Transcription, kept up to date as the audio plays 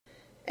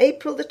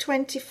April the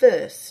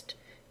 21st,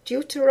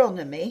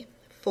 Deuteronomy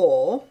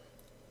 4,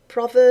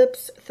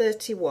 Proverbs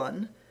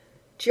 31,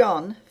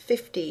 John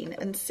 15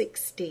 and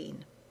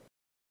 16.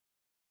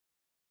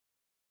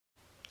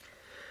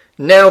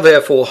 Now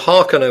therefore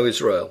hearken, O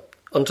Israel,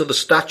 unto the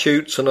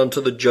statutes and unto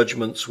the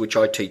judgments which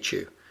I teach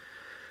you,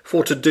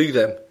 for to do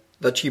them,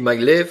 that ye may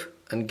live,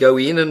 and go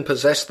in and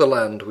possess the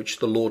land which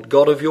the Lord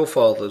God of your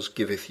fathers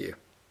giveth you.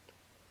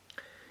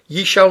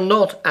 Ye shall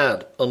not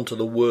add unto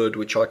the word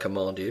which I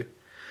command you,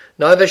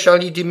 neither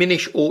shall ye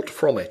diminish aught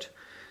from it,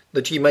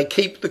 that ye may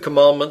keep the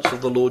commandments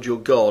of the Lord your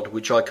God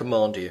which I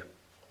command you.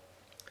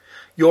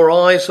 Your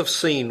eyes have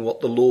seen what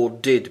the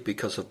Lord did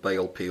because of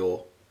Baal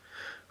Peor.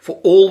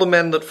 For all the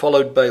men that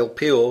followed Baal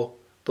Peor,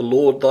 the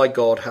Lord thy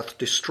God hath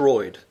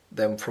destroyed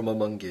them from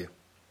among you.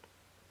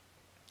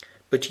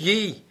 But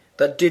ye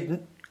that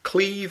did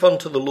cleave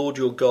unto the Lord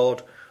your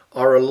God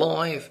are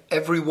alive,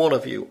 every one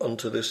of you,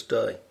 unto this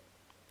day.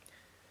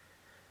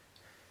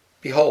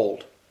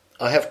 Behold,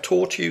 I have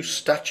taught you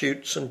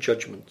statutes and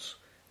judgments,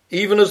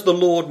 even as the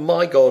Lord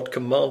my God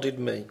commanded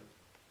me,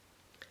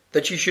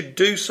 that ye should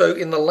do so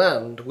in the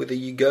land whither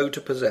ye go to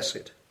possess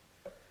it.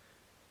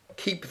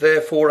 Keep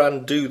therefore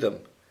and do them,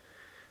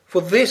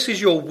 for this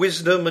is your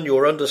wisdom and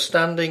your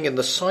understanding in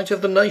the sight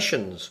of the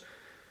nations,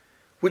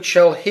 which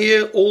shall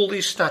hear all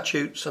these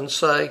statutes and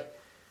say,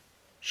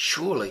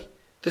 Surely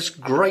this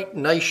great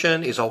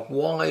nation is a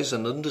wise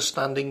and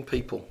understanding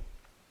people.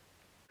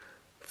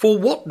 For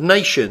what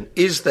nation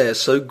is there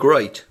so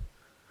great,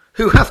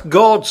 who hath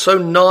God so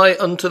nigh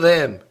unto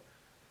them,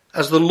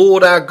 as the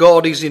Lord our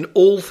God is in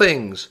all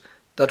things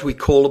that we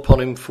call upon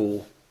him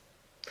for?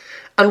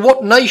 And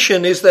what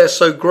nation is there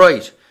so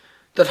great,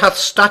 that hath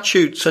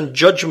statutes and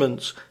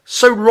judgments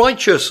so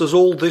righteous as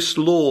all this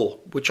law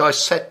which I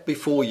set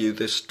before you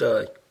this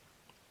day?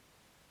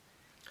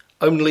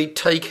 Only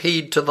take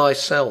heed to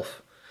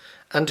thyself,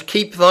 and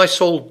keep thy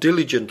soul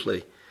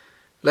diligently,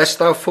 lest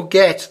thou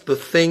forget the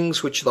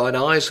things which thine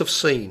eyes have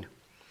seen,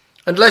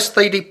 and lest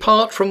they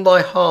depart from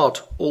thy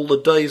heart all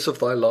the days of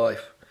thy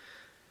life.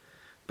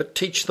 But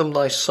teach them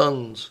thy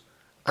sons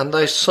and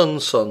thy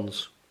sons'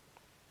 sons,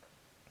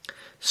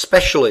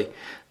 especially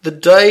the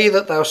day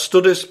that thou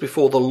stoodest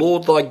before the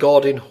Lord thy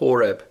God in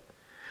Horeb,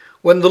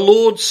 when the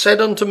Lord said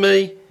unto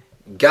me,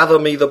 Gather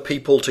me the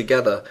people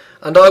together,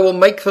 and I will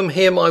make them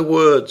hear my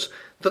words,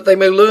 that they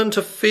may learn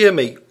to fear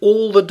me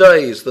all the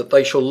days that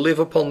they shall live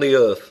upon the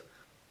earth,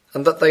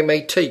 and that they may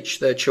teach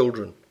their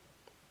children.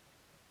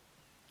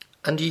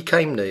 And ye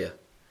came near,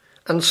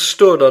 and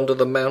stood under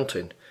the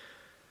mountain,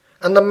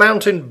 and the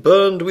mountain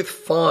burned with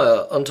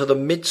fire unto the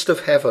midst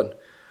of heaven,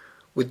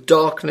 with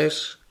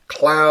darkness,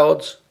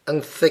 clouds,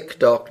 and thick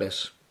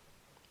darkness.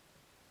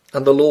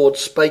 And the Lord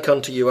spake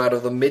unto you out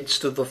of the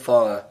midst of the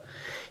fire.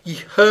 Ye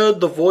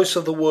heard the voice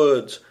of the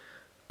words,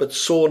 but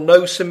saw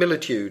no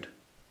similitude,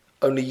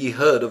 only ye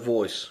heard a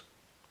voice.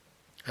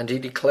 And he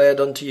declared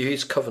unto you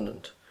his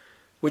covenant,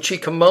 which he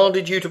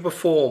commanded you to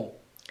perform,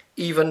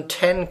 even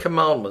 10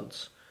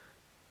 commandments,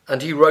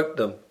 and he wrote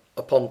them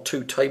upon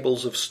 2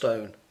 tables of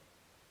stone.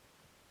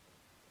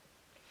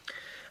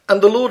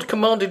 And the Lord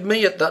commanded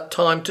me at that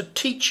time to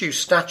teach you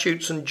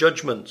statutes and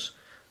judgments,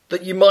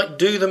 that ye might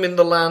do them in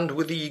the land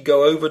whither ye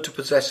go over to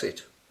possess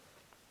it.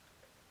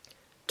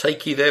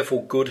 Take ye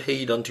therefore good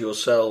heed unto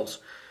yourselves,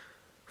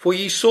 for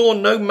ye saw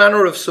no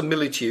manner of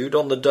similitude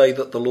on the day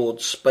that the Lord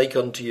spake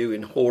unto you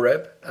in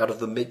Horeb out of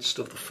the midst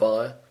of the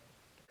fire,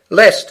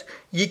 lest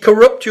ye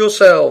corrupt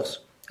yourselves,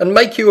 and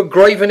make you a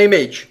graven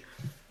image,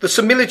 the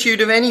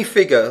similitude of any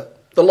figure,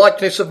 the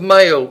likeness of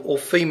male or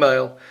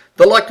female,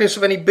 the likeness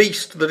of any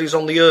beast that is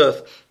on the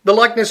earth, the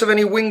likeness of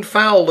any winged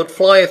fowl that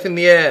flieth in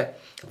the air,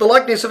 the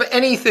likeness of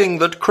anything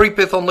that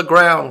creepeth on the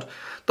ground,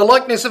 the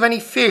likeness of any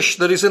fish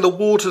that is in the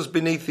waters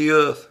beneath the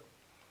earth.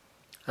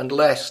 And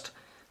lest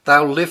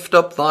thou lift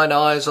up thine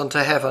eyes unto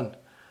heaven,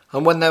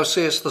 and when thou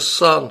seest the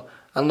sun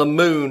and the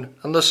moon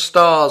and the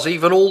stars,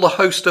 even all the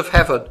host of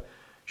heaven,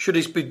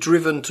 shouldest be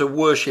driven to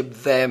worship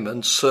them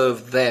and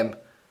serve them,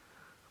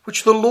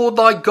 which the Lord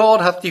thy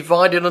God hath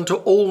divided unto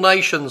all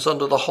nations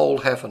under the whole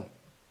heaven.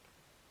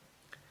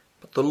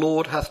 But the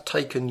Lord hath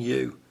taken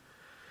you,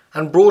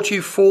 and brought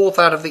you forth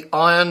out of the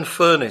iron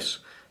furnace,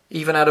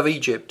 even out of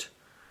Egypt,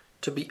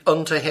 to be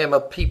unto him a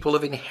people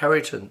of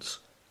inheritance,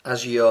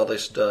 as ye are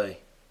this day.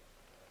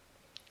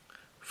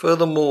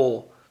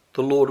 Furthermore,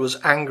 the Lord was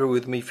angry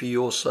with me for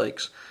your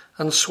sakes,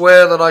 and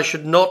sware that I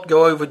should not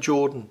go over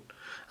Jordan,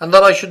 and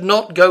that I should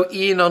not go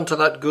in unto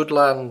that good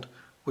land,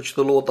 which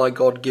the Lord thy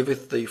God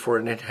giveth thee for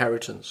an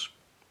inheritance.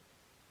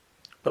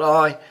 But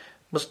I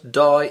must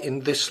die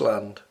in this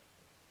land.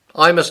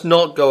 I must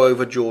not go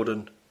over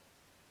Jordan.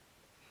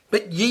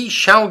 But ye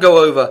shall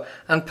go over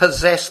and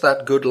possess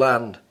that good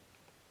land.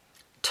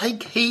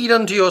 Take heed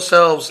unto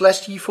yourselves,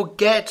 lest ye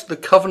forget the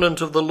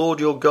covenant of the Lord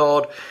your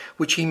God,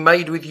 which he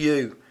made with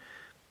you,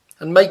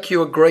 and make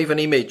you a graven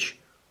image,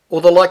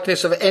 or the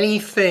likeness of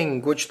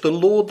anything which the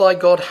Lord thy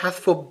God hath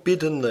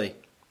forbidden thee.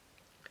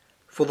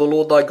 For the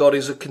Lord thy God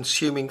is a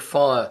consuming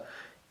fire,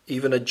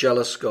 even a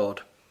jealous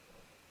God.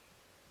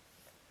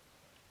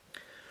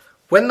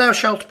 When thou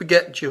shalt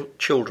beget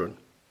children,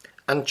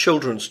 and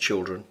children's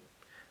children,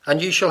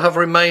 and ye shall have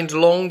remained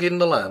long in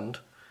the land,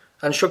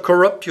 and shall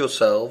corrupt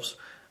yourselves,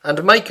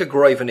 and make a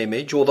graven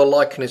image, or the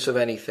likeness of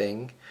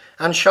anything,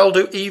 and shall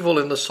do evil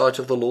in the sight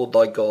of the Lord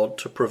thy God,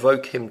 to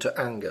provoke him to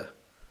anger.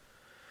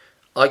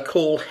 I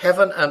call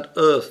heaven and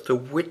earth to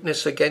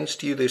witness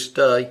against you this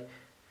day,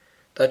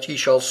 that ye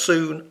shall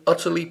soon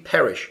utterly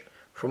perish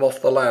from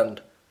off the land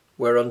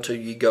whereunto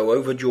ye go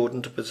over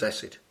Jordan to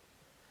possess it.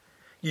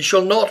 Ye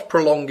shall not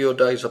prolong your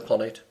days upon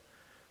it,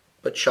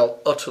 but shall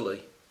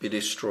utterly be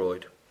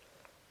destroyed.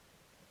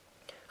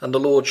 And the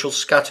Lord shall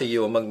scatter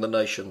you among the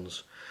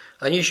nations,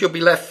 and ye shall be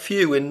left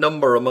few in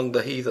number among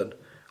the heathen,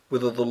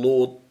 whither the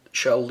Lord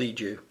shall lead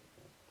you.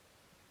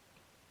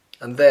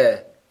 And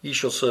there ye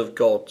shall serve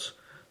gods,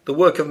 the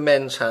work of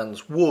men's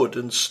hands, wood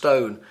and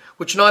stone,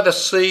 which neither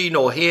see,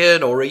 nor hear,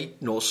 nor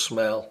eat, nor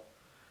smell.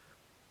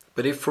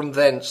 But if from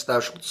thence thou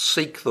shalt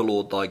seek the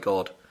Lord thy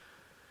God,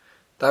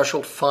 thou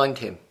shalt find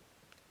him,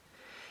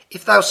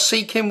 if thou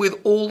seek him with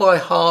all thy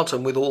heart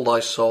and with all thy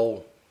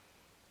soul.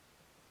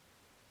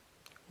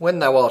 When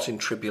thou art in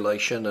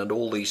tribulation, and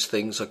all these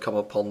things are come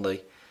upon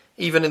thee,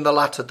 even in the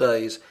latter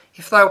days,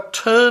 if thou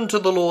turn to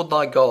the Lord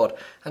thy God,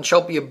 and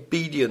shalt be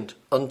obedient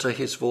unto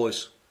his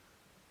voice.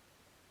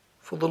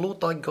 For the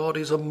Lord thy God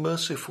is a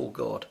merciful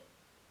God.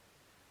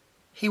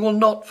 He will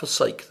not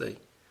forsake thee,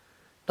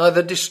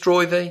 neither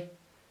destroy thee,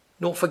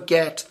 nor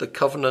forget the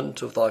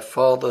covenant of thy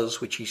fathers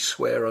which he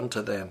sware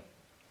unto them.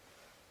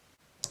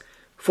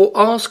 For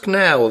ask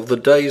now of the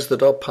days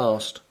that are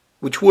past,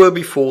 which were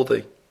before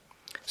thee,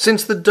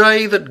 since the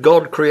day that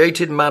God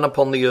created man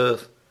upon the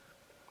earth,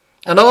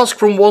 and ask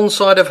from one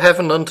side of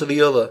heaven unto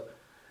the other,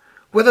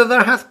 whether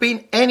there hath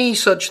been any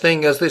such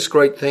thing as this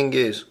great thing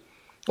is,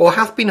 or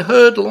hath been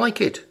heard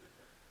like it.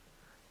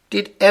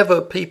 Did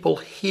ever people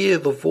hear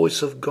the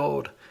voice of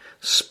God,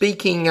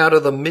 speaking out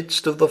of the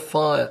midst of the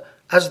fire,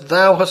 as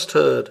thou hast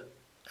heard,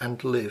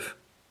 and live?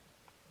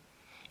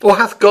 Or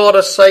hath God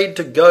essayed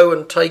to go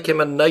and take him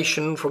a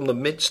nation from the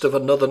midst of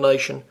another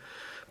nation,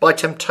 by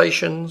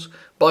temptations,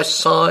 by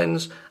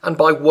signs, and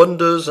by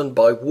wonders, and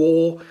by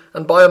war,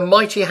 and by a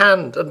mighty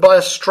hand, and by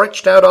a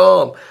stretched out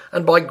arm,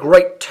 and by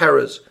great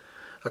terrors,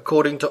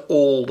 according to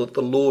all that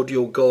the Lord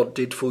your God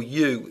did for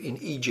you in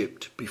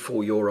Egypt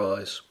before your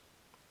eyes?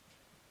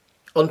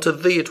 Unto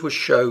thee it was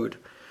showed,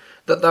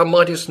 that thou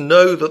mightest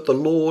know that the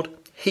Lord,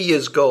 he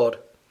is God,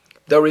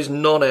 there is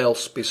none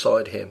else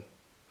beside him.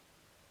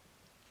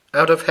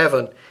 Out of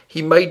heaven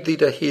he made thee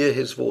to hear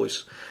his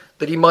voice,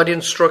 that he might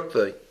instruct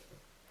thee.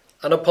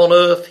 And upon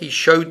earth he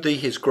showed thee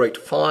his great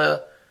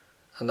fire,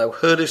 and thou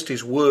heardest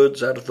his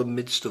words out of the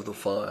midst of the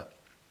fire.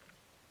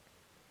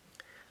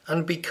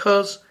 And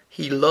because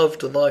he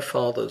loved thy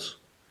fathers,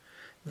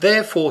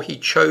 therefore he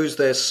chose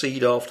their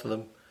seed after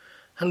them,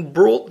 and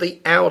brought thee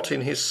out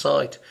in his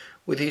sight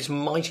with his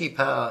mighty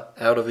power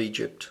out of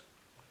Egypt,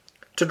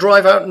 to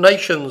drive out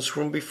nations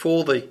from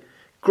before thee,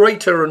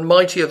 greater and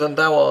mightier than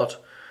thou art,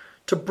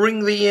 to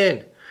bring thee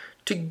in,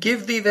 to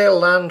give thee their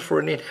land for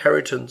an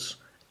inheritance,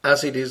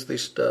 as it is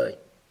this day.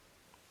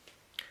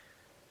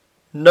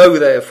 Know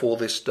therefore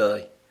this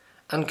day,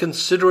 and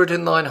consider it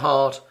in thine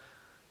heart,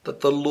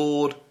 that the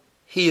Lord,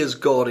 he is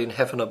God in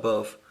heaven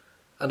above,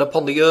 and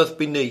upon the earth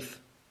beneath.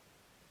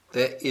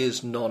 There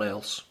is none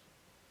else.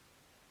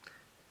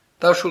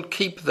 Thou shalt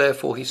keep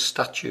therefore his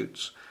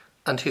statutes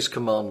and his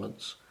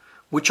commandments,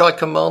 which I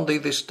command thee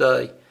this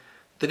day,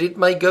 that it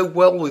may go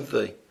well with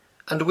thee,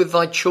 and with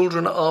thy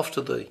children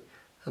after thee,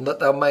 and that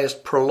thou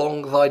mayest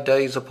prolong thy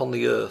days upon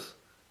the earth,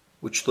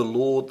 which the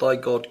Lord thy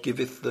God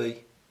giveth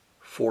thee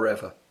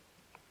forever.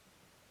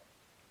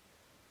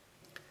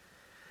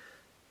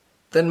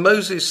 Then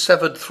Moses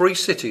severed 3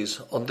 cities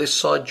on this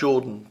side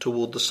Jordan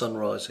toward the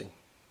sunrising,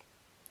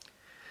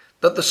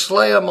 that the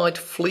slayer might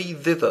flee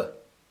thither,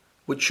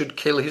 which should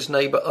kill his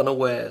neighbour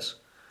unawares,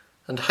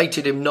 and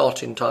hated him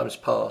not in times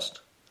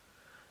past,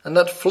 and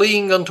that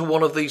fleeing unto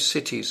one of these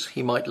cities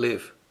he might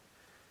live,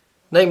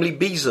 namely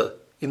Bezer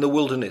in the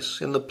wilderness,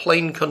 in the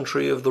plain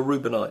country of the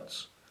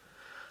Reubenites,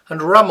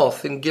 and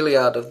Ramoth in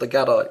Gilead of the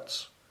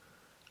Gadites,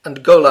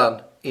 and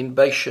Golan in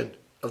Bashan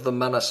of the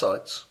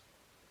Manassites.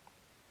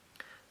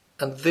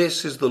 And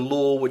this is the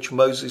law which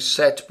Moses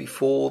set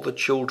before the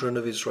children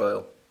of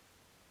Israel.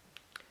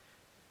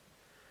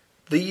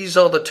 These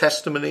are the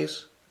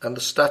testimonies and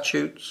the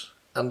statutes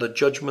and the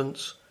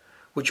judgments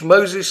which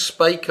Moses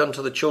spake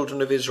unto the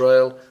children of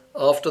Israel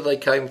after they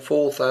came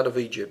forth out of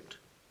Egypt.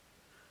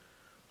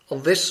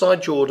 On this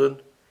side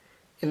Jordan,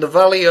 in the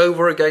valley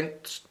over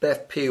against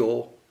Beth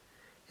Peor,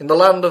 in the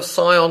land of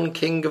Sihon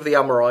king of the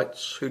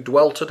Amorites, who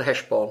dwelt at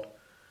Heshbon,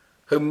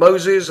 whom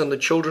Moses and the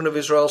children of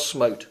Israel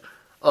smote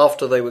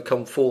after they were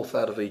come forth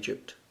out of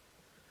Egypt.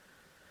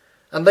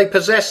 And they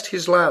possessed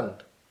his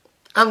land,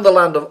 and the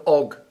land of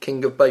Og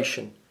king of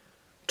Bashan,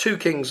 2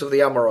 kings of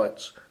the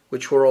Amorites,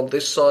 which were on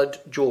this side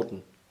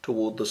Jordan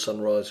toward the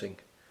sunrising,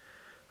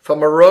 from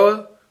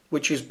Aroer,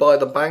 which is by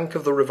the bank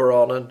of the river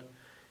Arnon,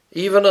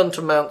 even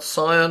unto Mount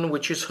Sion,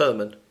 which is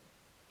Hermon,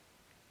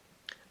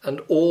 and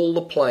all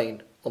the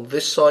plain on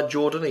this side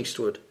Jordan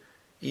eastward,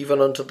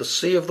 even unto the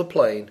sea of the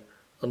plain,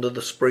 under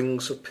the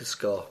springs of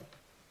Pisgah.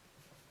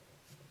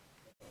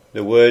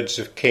 The words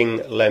of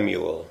King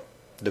Lemuel,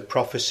 the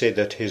prophecy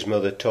that his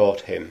mother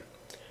taught him.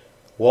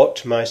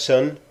 What, my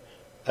son,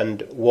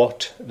 and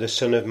what the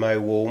son of my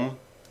womb,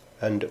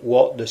 and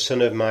what the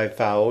son of my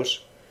vows?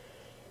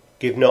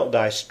 Give not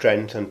thy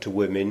strength unto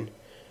women,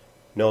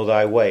 nor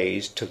thy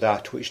ways to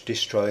that which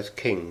destroyeth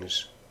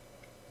kings.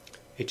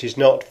 It is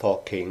not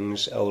for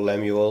kings, O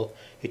Lemuel,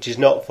 it is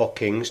not for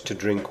kings to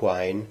drink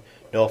wine,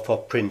 nor for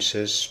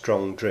princes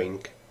strong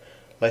drink,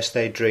 lest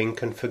they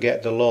drink and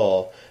forget the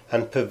law,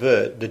 and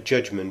pervert the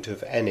judgment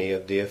of any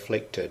of the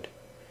afflicted.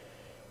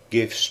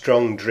 Give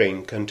strong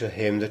drink unto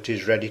him that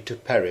is ready to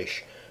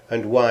perish,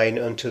 and wine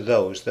unto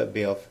those that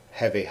be of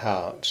heavy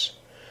hearts.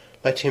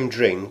 Let him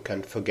drink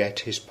and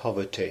forget his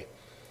poverty,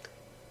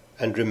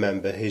 and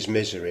remember his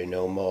misery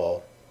no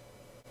more.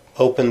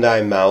 Open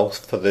thy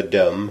mouth for the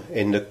dumb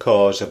in the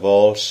cause of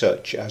all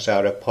such as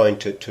are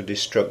appointed to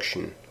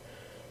destruction.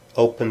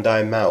 Open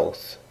thy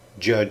mouth,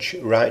 judge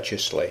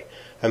righteously,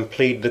 and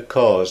plead the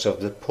cause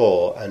of the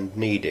poor and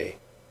needy.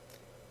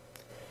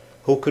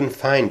 Who can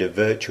find a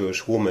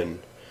virtuous woman?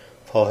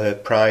 For her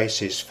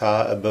price is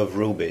far above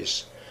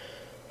rubies.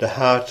 The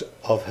heart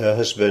of her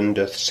husband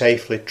doth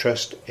safely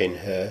trust in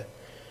her,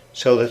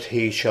 so that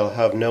he shall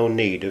have no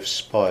need of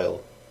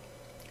spoil.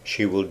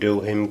 She will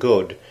do him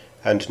good,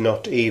 and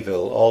not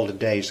evil, all the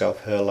days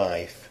of her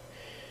life.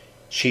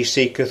 She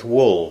seeketh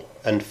wool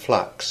and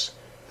flax,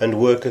 and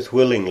worketh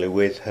willingly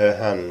with her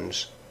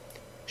hands.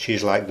 She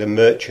is like the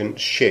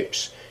merchant's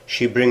ships,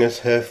 she bringeth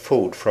her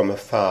food from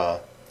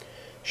afar.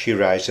 She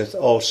riseth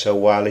also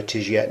while it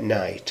is yet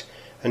night,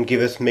 and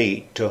giveth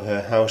meat to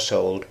her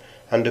household,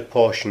 and a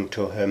portion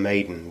to her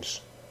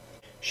maidens.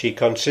 She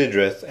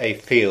considereth a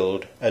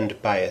field,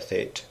 and buyeth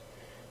it.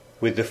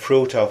 With the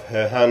fruit of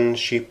her hands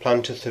she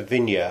planteth a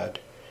vineyard.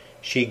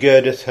 She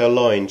girdeth her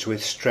loins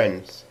with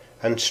strength,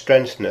 and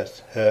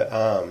strengtheneth her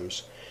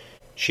arms.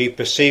 She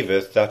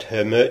perceiveth that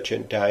her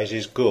merchandise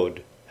is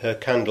good, her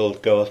candle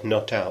goeth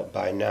not out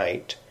by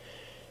night.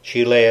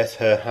 She layeth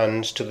her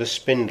hands to the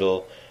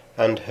spindle,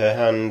 and her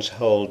hands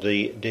hold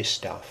the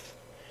distaff.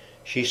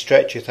 She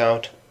stretcheth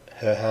out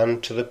her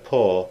hand to the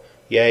poor,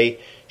 yea,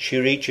 she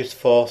reacheth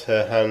forth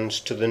her hands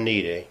to the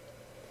needy.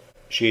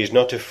 She is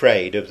not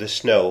afraid of the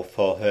snow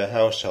for her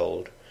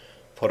household,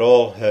 for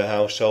all her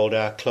household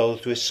are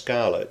clothed with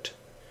scarlet.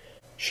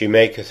 She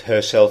maketh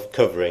herself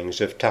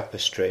coverings of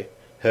tapestry,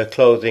 her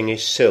clothing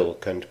is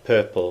silk and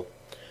purple.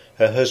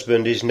 Her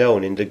husband is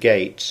known in the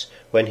gates,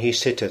 when he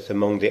sitteth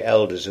among the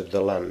elders of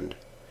the land.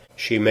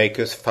 She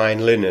maketh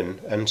fine linen,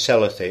 and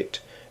selleth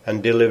it,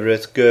 and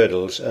delivereth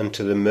girdles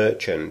unto the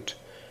merchant.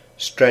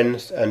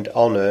 Strength and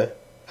honour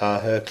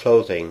are her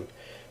clothing,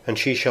 and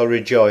she shall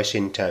rejoice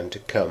in time to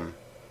come.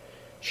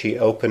 She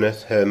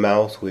openeth her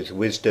mouth with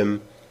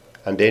wisdom,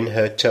 and in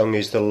her tongue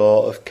is the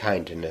law of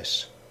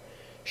kindness.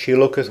 She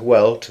looketh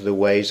well to the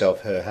ways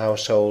of her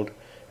household,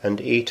 and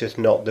eateth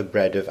not the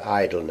bread of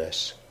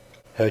idleness.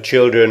 Her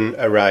children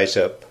arise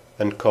up,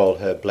 and call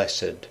her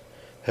blessed,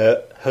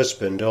 her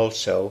husband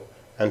also,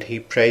 and he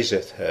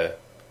praiseth her.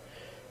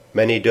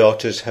 Many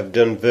daughters have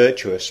done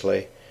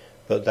virtuously,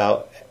 but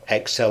thou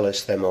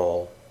excellest them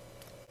all.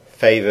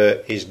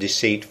 Favour is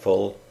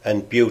deceitful,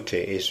 and beauty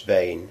is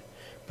vain,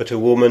 but a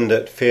woman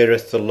that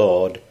feareth the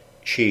Lord,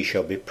 she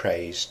shall be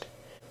praised.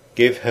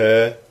 Give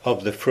her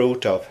of the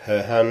fruit of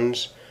her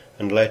hands,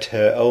 and let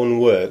her own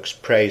works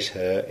praise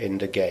her in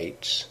the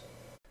gates.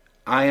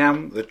 I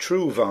am the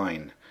true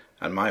vine,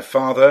 and my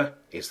Father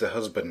is the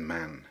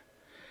husbandman.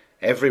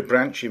 Every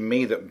branch in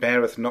me that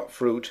beareth not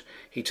fruit,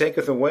 he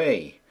taketh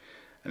away,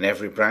 and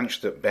every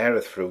branch that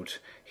beareth fruit,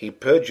 he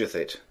purgeth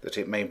it, that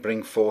it may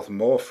bring forth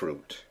more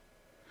fruit.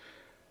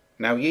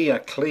 Now ye are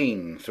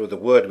clean through the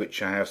word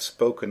which I have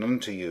spoken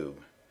unto you.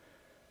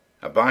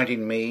 Abide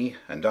in me,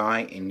 and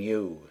I in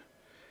you.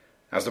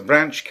 As the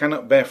branch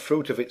cannot bear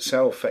fruit of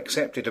itself,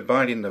 except it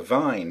abide in the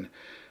vine,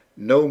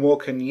 no more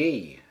can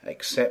ye,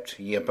 except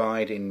ye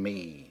abide in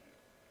me.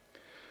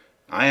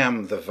 I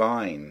am the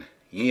vine,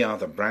 ye are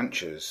the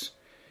branches.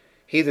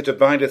 He that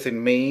abideth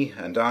in me,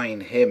 and I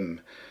in him,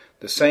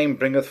 the same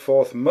bringeth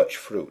forth much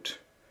fruit,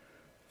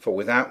 for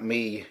without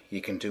me ye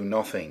can do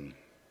nothing.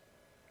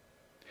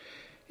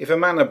 If a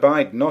man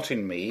abide not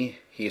in me,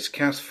 he is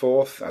cast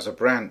forth as a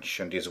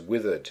branch, and is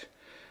withered,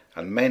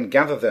 and men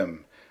gather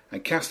them,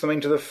 and cast them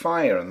into the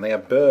fire, and they are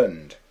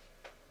burned.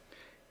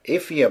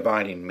 If ye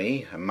abide in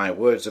me, and my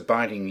words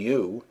abide in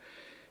you,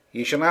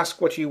 ye shall ask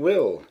what ye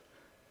will,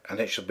 and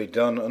it shall be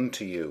done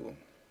unto you.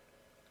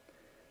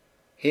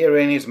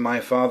 Herein is my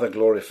Father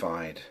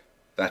glorified,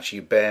 that ye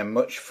bear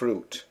much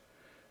fruit,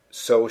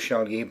 so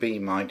shall ye be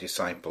my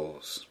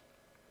disciples.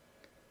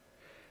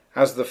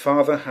 As the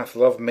Father hath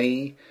loved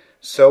me,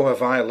 so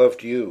have I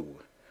loved you.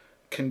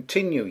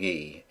 Continue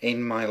ye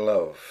in my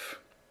love.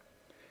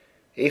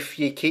 If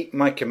ye keep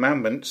my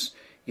commandments,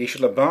 ye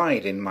shall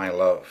abide in my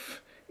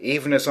love,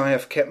 even as I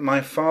have kept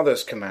my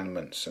Father's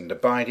commandments, and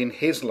abide in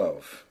his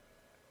love.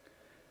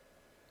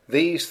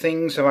 These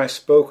things have I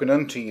spoken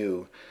unto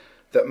you,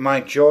 that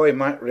my joy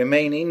might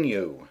remain in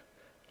you,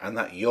 and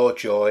that your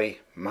joy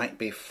might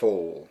be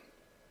full.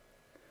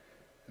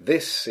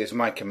 This is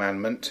my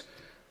commandment,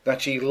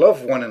 that ye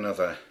love one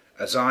another,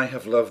 as I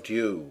have loved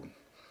you.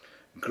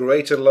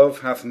 Greater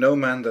love hath no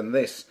man than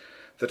this,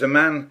 that a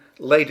man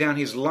lay down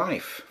his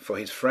life for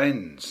his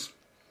friends.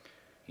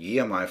 Ye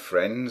are my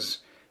friends,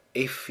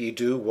 if ye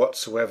do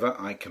whatsoever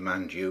I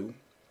command you.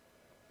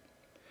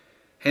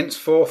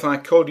 Henceforth I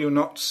call you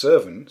not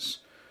servants,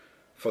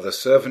 for the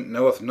servant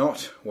knoweth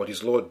not what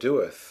his Lord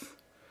doeth.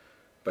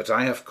 But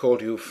I have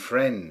called you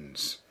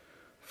friends,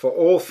 for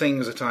all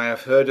things that I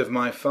have heard of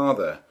my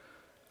Father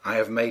I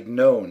have made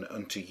known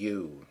unto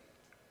you.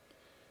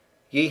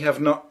 Ye have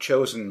not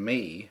chosen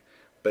me,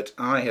 but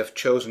I have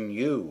chosen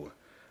you,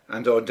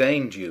 and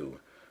ordained you,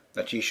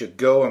 that ye should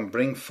go and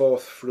bring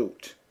forth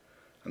fruit,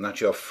 and that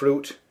your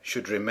fruit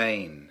should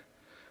remain,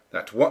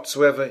 that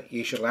whatsoever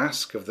ye shall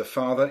ask of the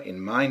Father in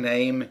my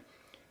name,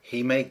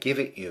 he may give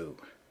it you.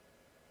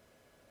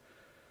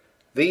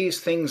 These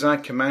things I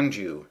command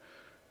you,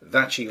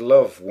 that ye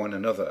love one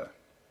another.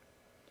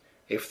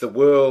 If the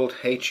world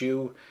hate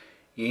you,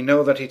 ye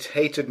know that it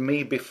hated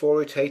me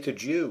before it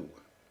hated you.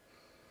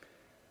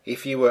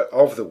 If ye were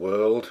of the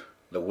world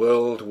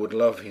would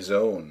love his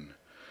own.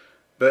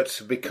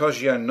 But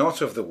because ye are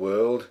not of the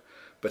world,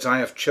 but I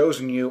have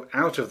chosen you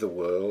out of the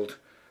world,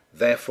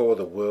 therefore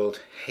the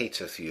world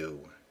hateth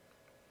you.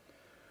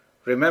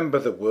 Remember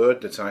the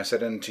word that I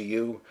said unto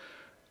you,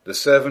 the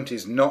servant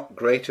is not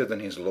greater than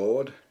his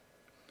Lord.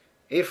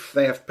 If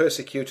they have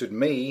persecuted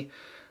me,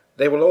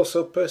 they will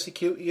also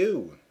persecute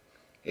you.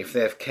 If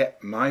they have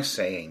kept my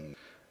saying,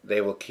 they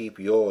will keep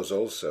yours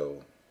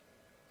also.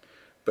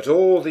 But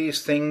all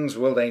these things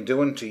will they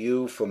do unto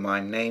you for my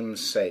name's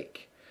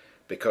sake,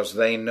 because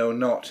they know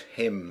not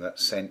him that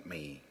sent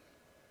me.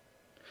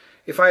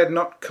 If I had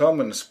not come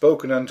and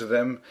spoken unto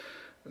them,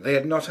 they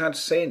had not had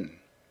sin.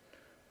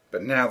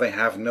 But now they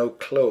have no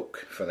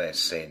cloak for their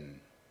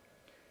sin.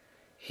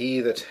 He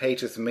that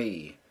hateth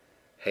me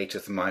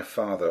hateth my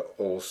Father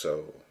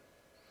also.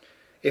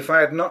 If I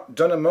had not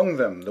done among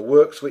them the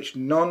works which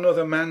none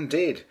other man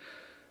did,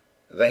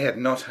 they had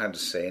not had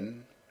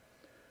sin.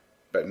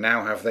 But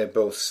now have they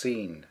both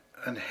seen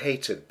and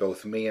hated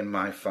both me and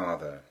my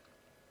Father.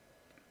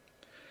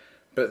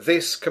 But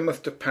this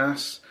cometh to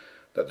pass,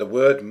 that the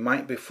word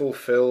might be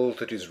fulfilled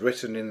that is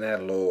written in their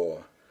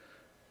law,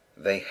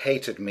 they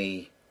hated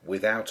me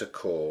without a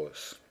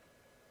cause.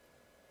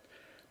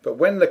 But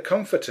when the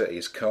Comforter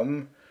is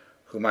come,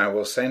 whom I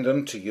will send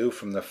unto you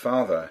from the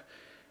Father,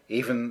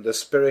 even the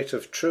Spirit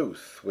of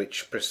truth,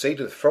 which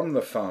proceedeth from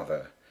the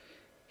Father,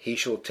 he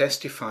shall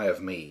testify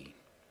of me.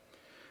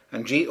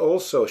 And ye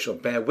also shall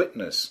bear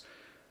witness,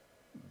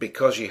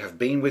 because ye have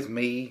been with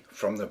me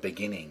from the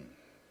beginning.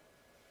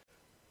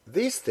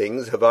 These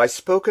things have I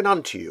spoken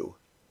unto you,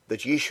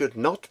 that ye should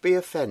not be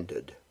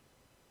offended.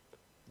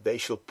 They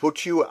shall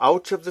put you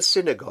out of the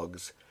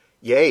synagogues.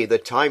 Yea, the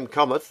time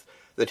cometh,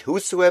 that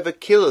whosoever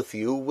killeth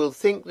you will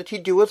think that he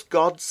doeth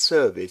God's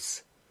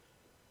service.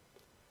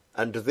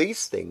 And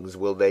these things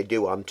will they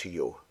do unto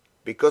you,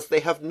 because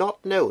they have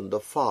not known the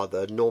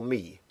Father nor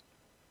me.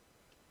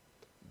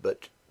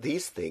 But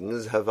these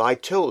things have I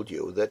told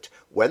you, that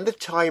when the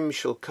time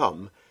shall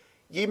come,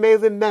 ye may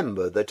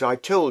remember that I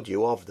told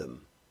you of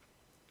them.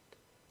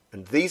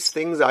 And these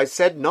things I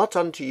said not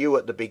unto you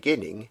at the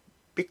beginning,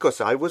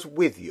 because I was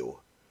with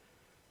you.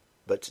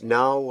 But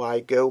now I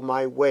go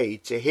my way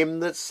to him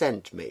that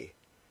sent me,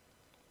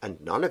 and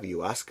none of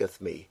you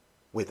asketh me,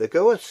 Whither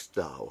goest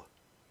thou?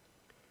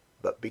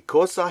 But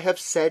because I have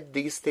said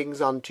these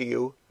things unto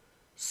you,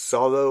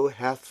 sorrow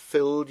hath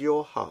filled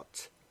your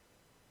heart.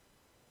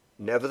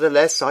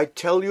 Nevertheless I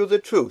tell you the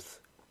truth.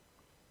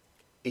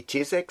 It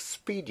is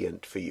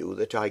expedient for you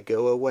that I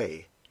go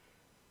away.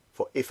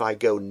 For if I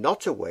go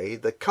not away,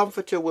 the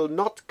Comforter will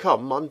not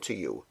come unto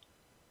you.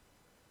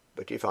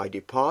 But if I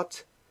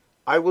depart,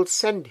 I will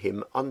send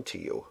him unto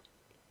you.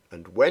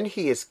 And when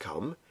he is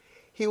come,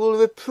 he will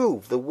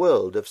reprove the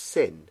world of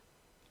sin,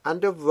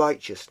 and of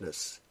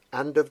righteousness,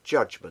 and of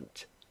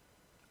judgment.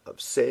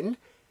 Of sin,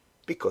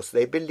 because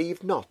they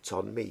believe not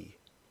on me.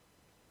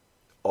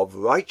 Of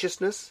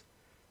righteousness,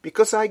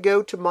 because I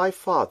go to my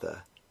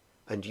Father,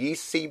 and ye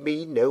see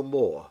me no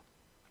more.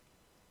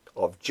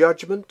 Of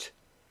judgment,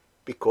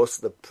 because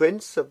the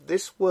prince of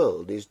this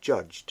world is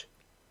judged.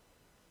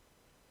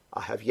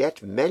 I have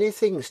yet many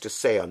things to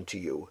say unto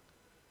you,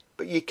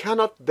 but ye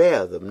cannot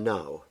bear them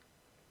now.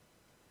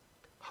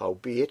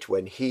 Howbeit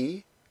when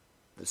he,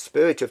 the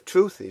Spirit of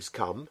truth, is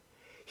come,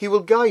 he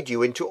will guide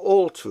you into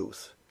all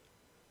truth.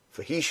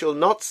 For he shall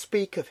not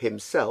speak of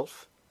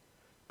himself,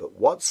 but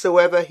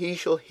whatsoever he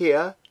shall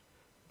hear,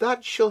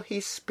 that shall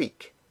he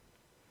speak,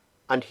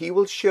 and he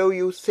will show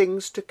you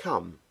things to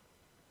come.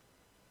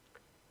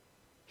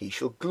 He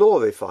shall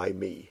glorify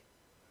me,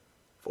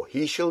 for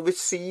he shall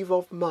receive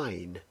of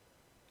mine,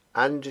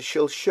 and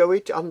shall show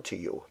it unto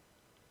you.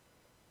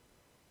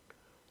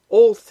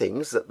 All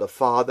things that the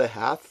Father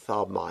hath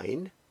are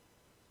mine.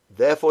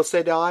 Therefore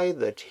said I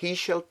that he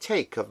shall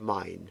take of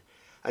mine,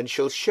 and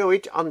shall show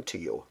it unto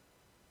you.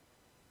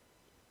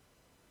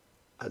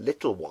 a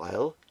little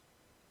while,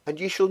 and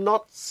ye shall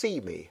not see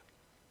me.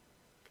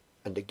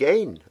 And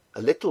again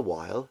a little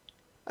while,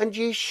 and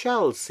ye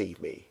shall see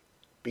me,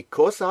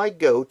 because I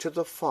go to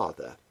the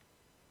Father.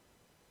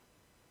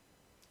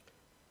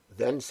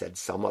 Then said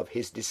some of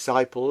his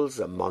disciples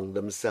among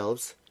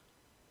themselves,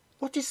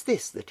 What is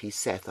this that he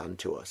saith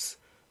unto us?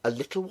 A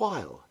little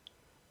while,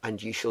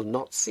 and ye shall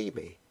not see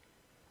me.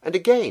 And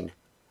again,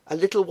 a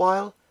little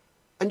while,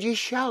 and ye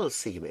shall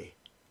see me.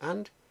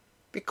 And,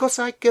 because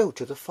I go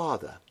to the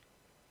Father.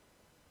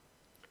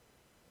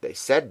 They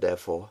said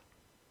therefore,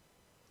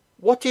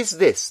 What is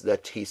this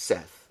that he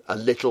saith, a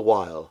little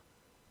while?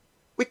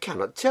 We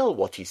cannot tell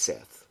what he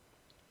saith.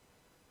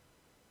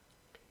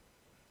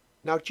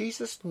 Now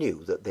Jesus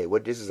knew that they were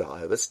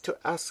desirous to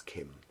ask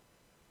him,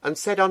 and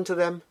said unto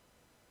them,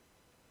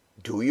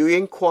 Do you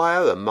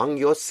inquire among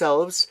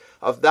yourselves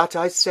of that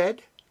I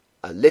said,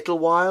 A little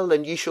while,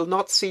 and ye shall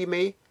not see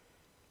me,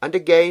 and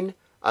again,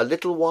 a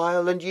little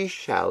while, and ye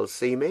shall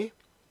see me?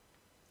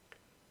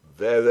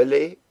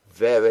 Verily,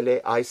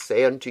 verily, I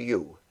say unto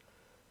you,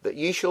 that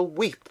ye shall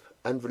weep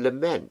and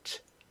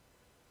lament,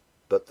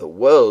 but the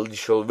world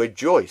shall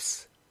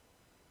rejoice,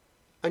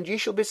 and ye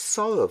shall be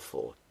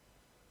sorrowful,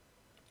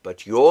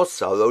 but your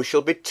sorrow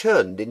shall be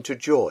turned into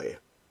joy.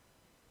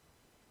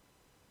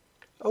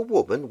 A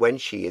woman, when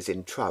she is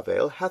in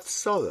travail, hath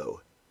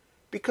sorrow,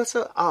 because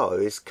her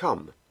hour is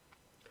come.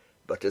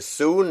 But as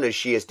soon as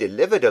she is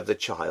delivered of the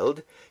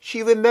child,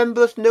 she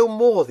remembereth no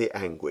more the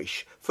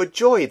anguish, for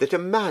joy that a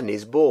man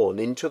is born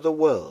into the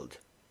world.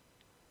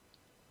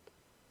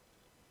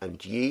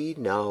 And ye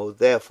now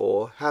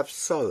therefore have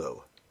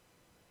sorrow.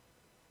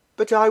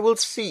 But I will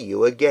see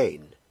you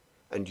again,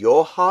 and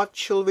your heart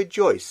shall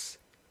rejoice,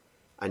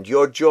 and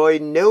your joy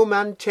no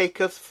man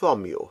taketh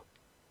from you.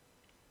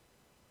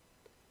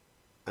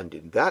 And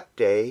in that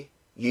day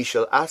ye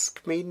shall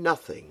ask me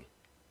nothing.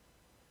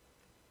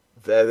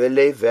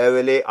 Verily,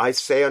 verily, I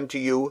say unto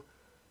you,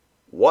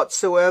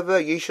 whatsoever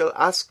ye shall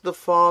ask the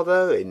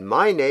Father in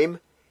my name,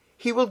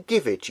 he will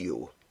give it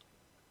you.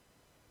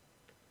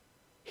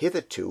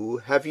 Hitherto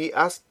have ye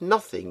asked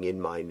nothing in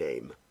my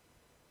name.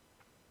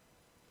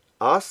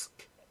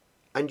 Ask,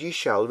 and ye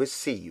shall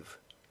receive,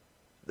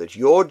 that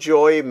your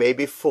joy may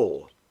be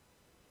full.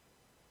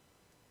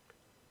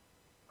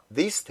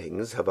 These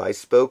things have I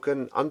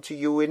spoken unto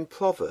you in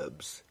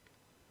Proverbs.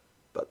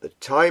 But the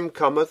time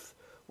cometh,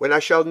 when I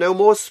shall no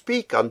more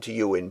speak unto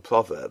you in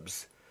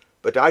Proverbs,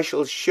 but I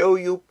shall show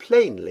you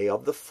plainly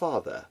of the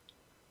Father.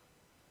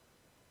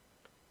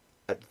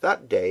 At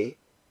that day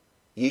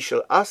ye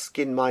shall ask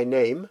in my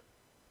name,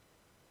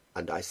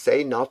 and I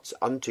say not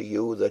unto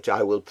you that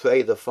I will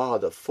pray the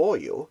Father for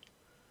you,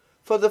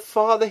 for the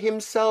Father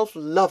himself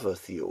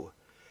loveth you,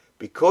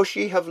 because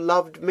ye have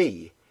loved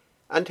me,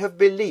 and have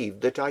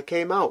believed that I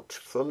came out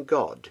from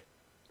God.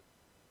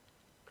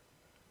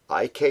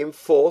 I came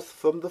forth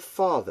from the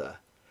Father,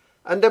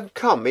 and am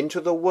come into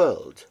the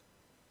world.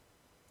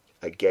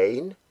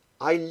 Again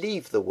I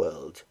leave the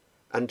world,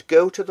 and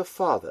go to the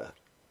Father.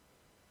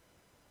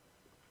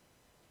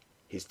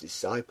 His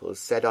disciples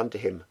said unto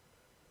him,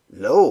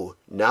 Lo,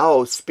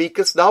 now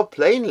speakest thou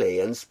plainly,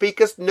 and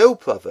speakest no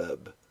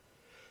proverb.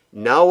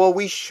 Now are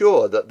we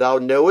sure that thou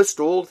knowest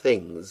all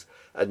things,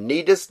 and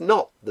needest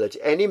not that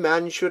any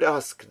man should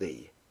ask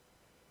thee.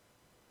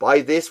 By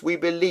this we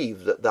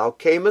believe that thou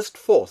camest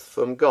forth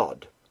from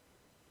God.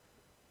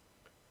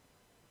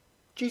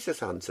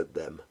 Jesus answered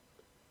them,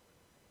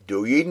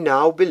 Do ye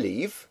now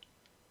believe?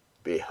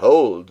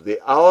 Behold, the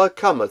hour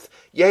cometh,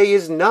 yea,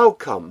 is now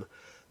come,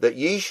 that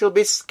ye shall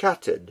be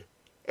scattered,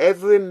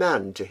 every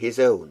man to his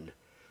own,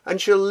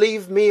 and shall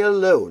leave me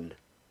alone.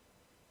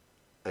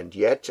 And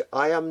yet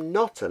I am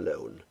not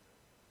alone,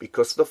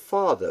 because the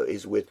Father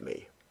is with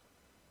me.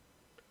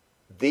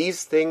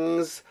 These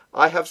things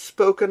I have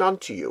spoken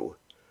unto you,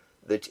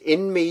 that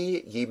in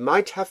me ye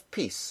might have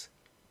peace.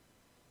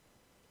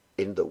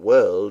 In the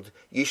world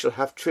ye shall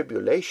have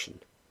tribulation.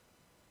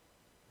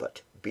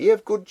 But be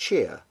of good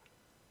cheer,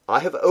 I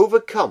have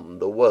overcome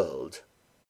the world.